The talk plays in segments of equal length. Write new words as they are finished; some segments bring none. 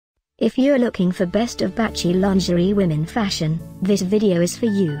If you're looking for best of Baci lingerie women fashion, this video is for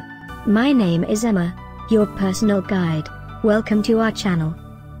you. My name is Emma, your personal guide. Welcome to our channel.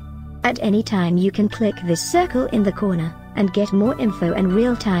 At any time you can click this circle in the corner, and get more info and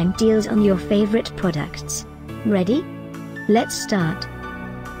real-time deals on your favorite products. Ready? Let's start.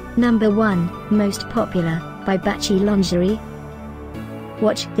 Number 1, Most Popular, by Baci Lingerie.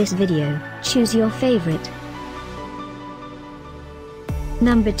 Watch this video, choose your favorite.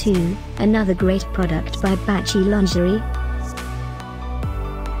 Number 2, another great product by Baci Lingerie.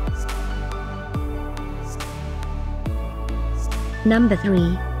 Number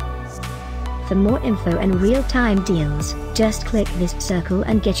 3. For more info and real-time deals, just click this circle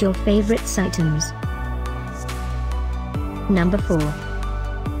and get your favorite items. Number 4.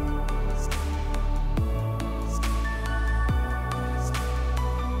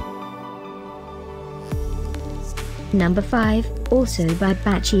 Number 5, also by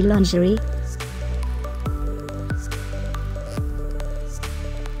Baci Lingerie.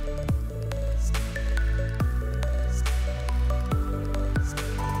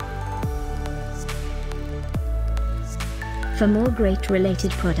 For more great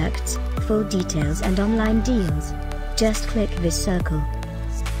related products, full details and online deals, just click this circle.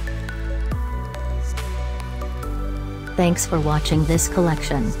 Thanks for watching this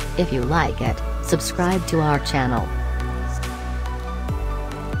collection. If you like it, subscribe to our channel.